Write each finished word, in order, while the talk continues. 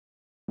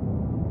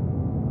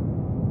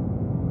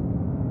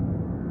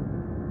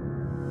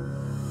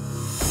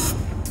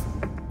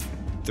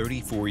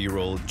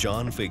34-year-old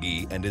John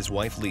Figge and his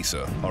wife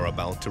Lisa are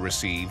about to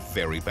receive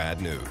very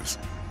bad news.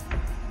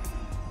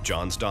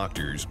 John's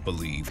doctors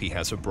believe he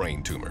has a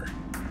brain tumor.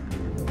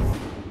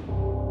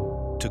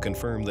 To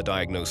confirm the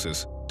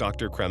diagnosis,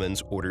 Dr.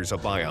 Kremens orders a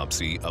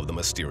biopsy of the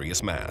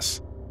mysterious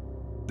mass.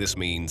 This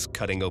means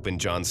cutting open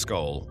John's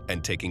skull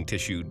and taking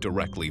tissue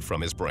directly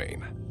from his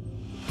brain.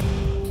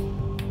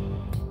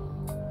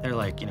 They're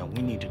like,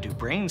 we need to do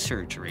brain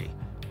surgery.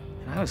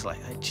 And I was like,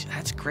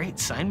 that's great,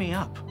 sign me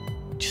up.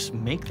 Just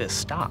make this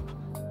stop.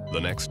 The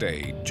next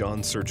day,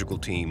 John's surgical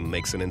team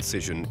makes an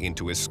incision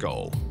into his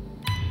skull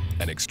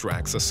and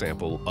extracts a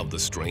sample of the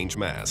strange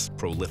mass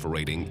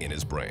proliferating in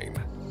his brain.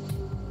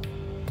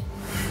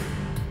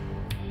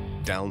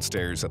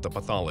 Downstairs at the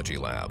pathology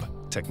lab,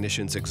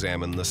 technicians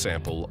examine the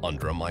sample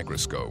under a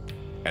microscope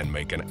and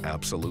make an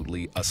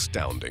absolutely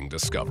astounding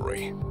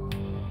discovery.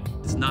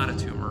 It's not a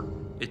tumor.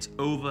 It's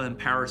ova and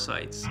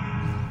parasites.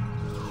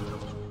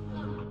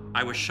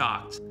 I was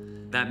shocked.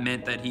 That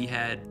meant that he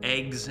had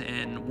eggs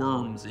and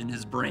worms in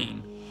his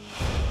brain.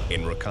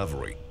 In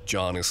recovery,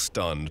 John is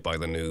stunned by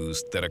the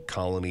news that a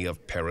colony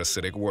of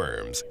parasitic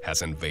worms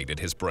has invaded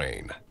his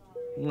brain.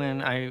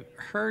 When I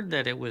heard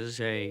that it was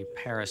a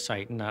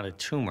parasite, not a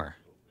tumor,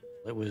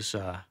 it was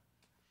a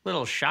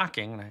little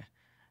shocking. And I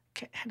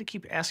had to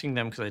keep asking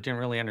them because I didn't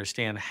really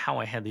understand how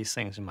I had these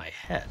things in my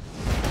head.